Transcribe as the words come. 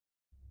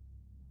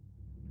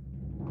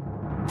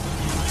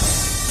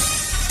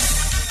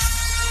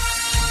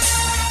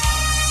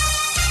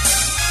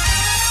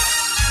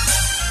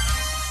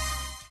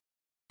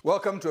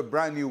Welcome to a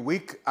brand new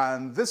week,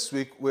 and this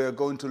week we're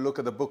going to look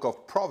at the book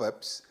of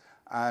Proverbs,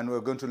 and we're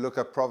going to look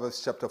at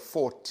Proverbs chapter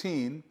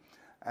 14,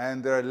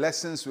 and there are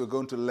lessons we're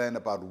going to learn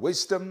about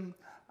wisdom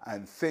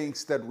and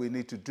things that we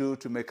need to do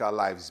to make our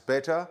lives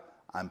better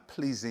and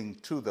pleasing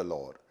to the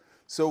Lord.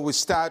 So we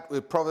start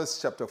with Proverbs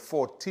chapter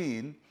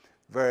 14,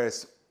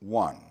 verse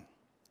 1.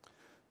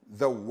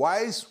 The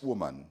wise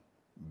woman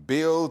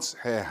builds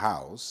her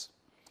house,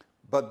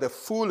 but the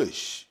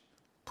foolish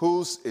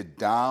pulls it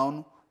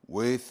down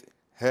with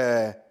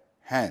her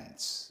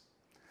hands.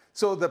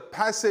 So the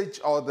passage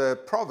or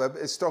the proverb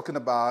is talking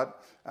about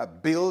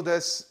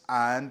builders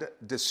and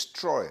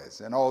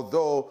destroyers. And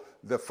although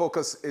the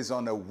focus is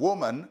on a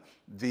woman,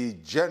 the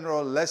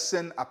general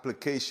lesson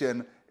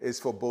application is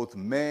for both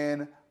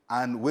men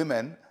and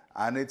women,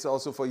 and it's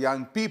also for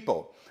young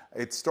people.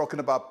 It's talking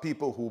about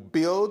people who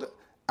build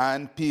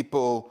and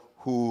people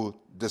who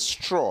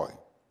destroy.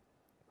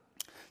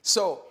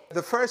 So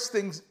the first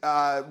thing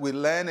we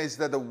learn is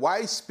that the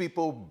wise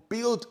people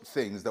build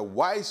things. The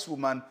wise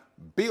woman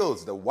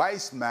builds. The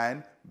wise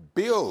man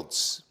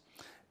builds.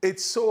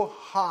 It's so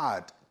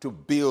hard to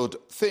build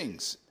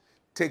things.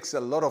 It takes a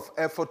lot of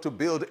effort to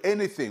build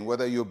anything,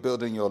 whether you're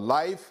building your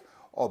life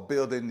or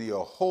building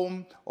your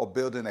home or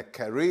building a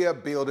career,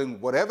 building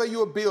whatever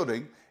you're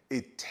building,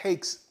 it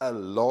takes a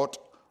lot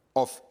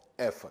of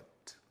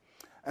effort.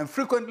 And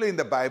frequently in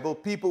the Bible,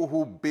 people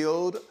who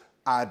build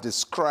are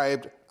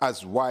described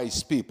as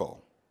wise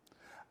people.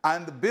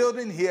 And the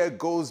building here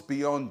goes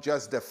beyond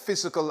just the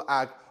physical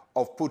act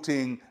of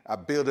putting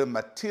building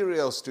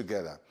materials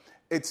together.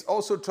 It's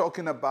also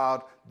talking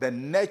about the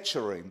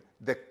nurturing,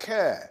 the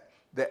care,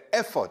 the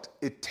effort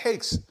it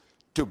takes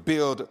to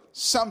build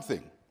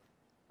something.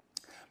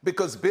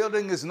 Because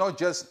building is not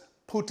just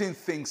putting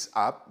things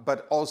up,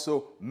 but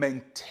also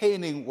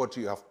maintaining what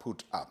you have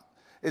put up.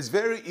 It's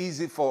very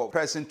easy for a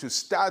person to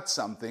start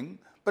something,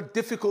 but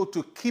difficult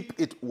to keep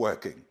it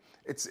working.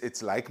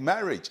 It's like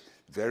marriage.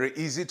 Very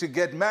easy to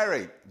get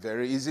married,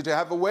 very easy to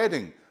have a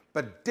wedding,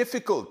 but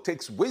difficult,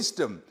 takes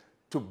wisdom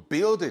to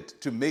build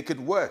it, to make it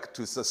work,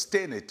 to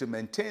sustain it, to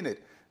maintain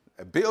it.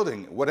 A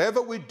building,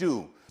 whatever we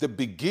do, the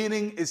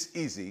beginning is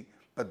easy,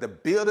 but the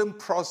building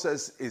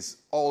process is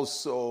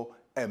also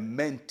a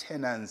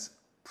maintenance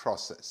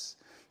process.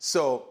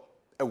 So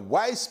a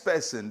wise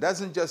person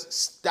doesn't just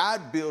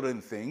start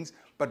building things,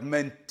 but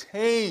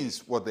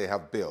maintains what they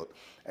have built.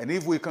 And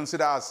if we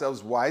consider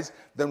ourselves wise,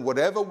 then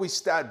whatever we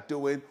start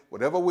doing,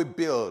 whatever we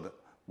build,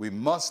 we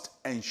must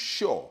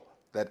ensure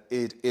that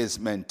it is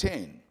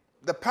maintained.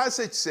 The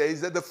passage says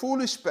that the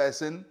foolish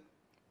person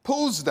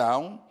pulls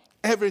down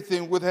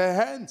everything with her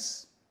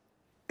hands.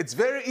 It's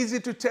very easy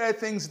to tear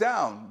things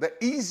down. The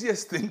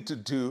easiest thing to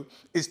do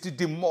is to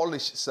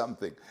demolish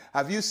something.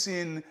 Have you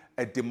seen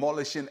a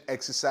demolition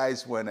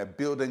exercise when a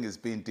building is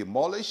being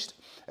demolished?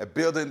 A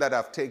building that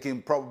have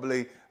taken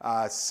probably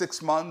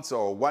 6 months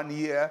or 1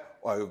 year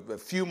or a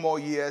few more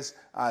years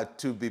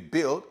to be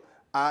built,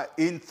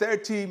 in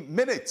 30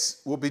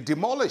 minutes will be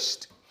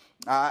demolished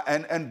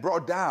and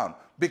brought down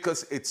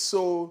because it's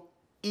so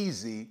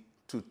easy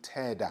to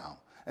tear down.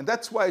 And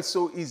that's why it's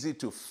so easy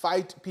to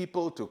fight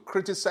people, to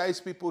criticize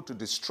people, to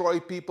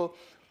destroy people.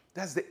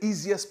 That's the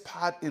easiest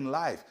part in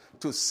life,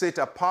 to sit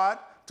apart,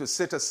 to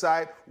sit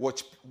aside,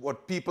 watch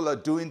what people are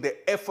doing,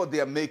 the effort they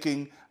are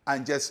making,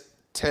 and just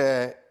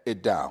tear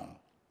it down.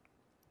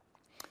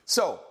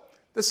 So,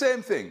 the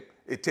same thing.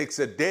 It takes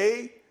a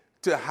day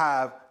to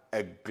have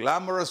a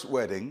glamorous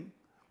wedding,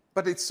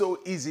 but it's so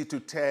easy to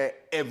tear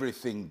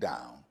everything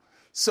down.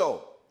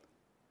 So,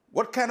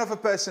 what kind of a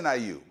person are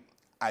you?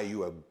 Are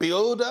you a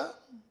builder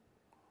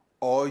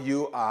or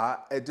you are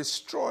a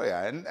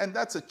destroyer? And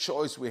that's a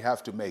choice we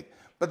have to make.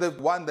 But the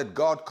one that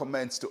God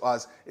commends to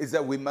us is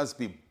that we must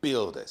be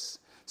builders.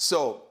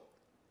 So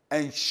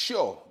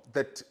ensure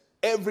that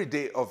every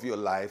day of your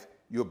life,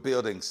 you're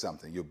building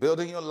something. You're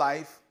building your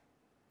life,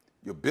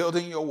 you're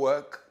building your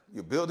work,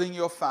 you're building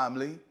your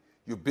family,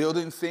 you're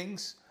building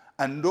things.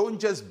 And don't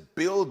just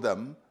build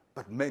them,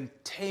 but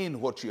maintain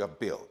what you have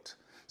built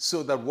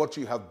so that what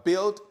you have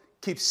built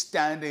keeps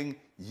standing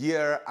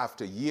year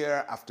after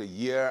year after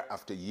year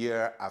after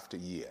year after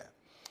year.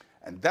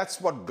 And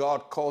that's what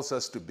God calls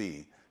us to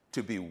be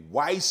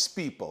wise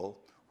people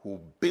who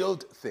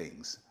build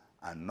things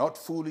and not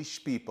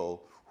foolish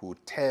people who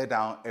tear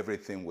down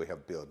everything we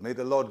have built. May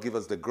the Lord give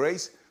us the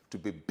grace to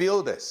be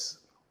builders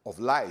of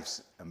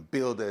lives and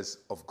builders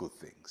of good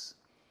things.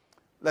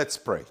 Let's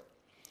pray.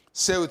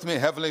 Say with me,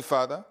 Heavenly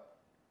Father,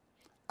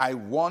 I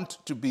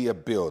want to be a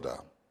builder.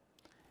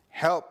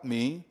 Help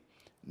me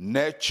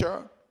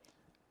nurture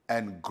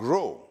and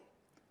grow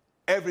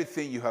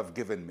everything you have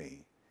given me.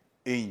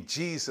 In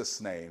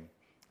Jesus' name,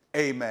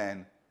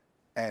 amen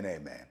and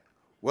amen.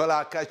 Well,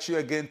 I'll catch you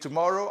again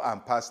tomorrow.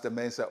 I'm Pastor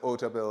Mensa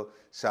Otabil.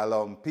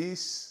 Shalom,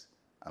 peace,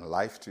 and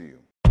life to you.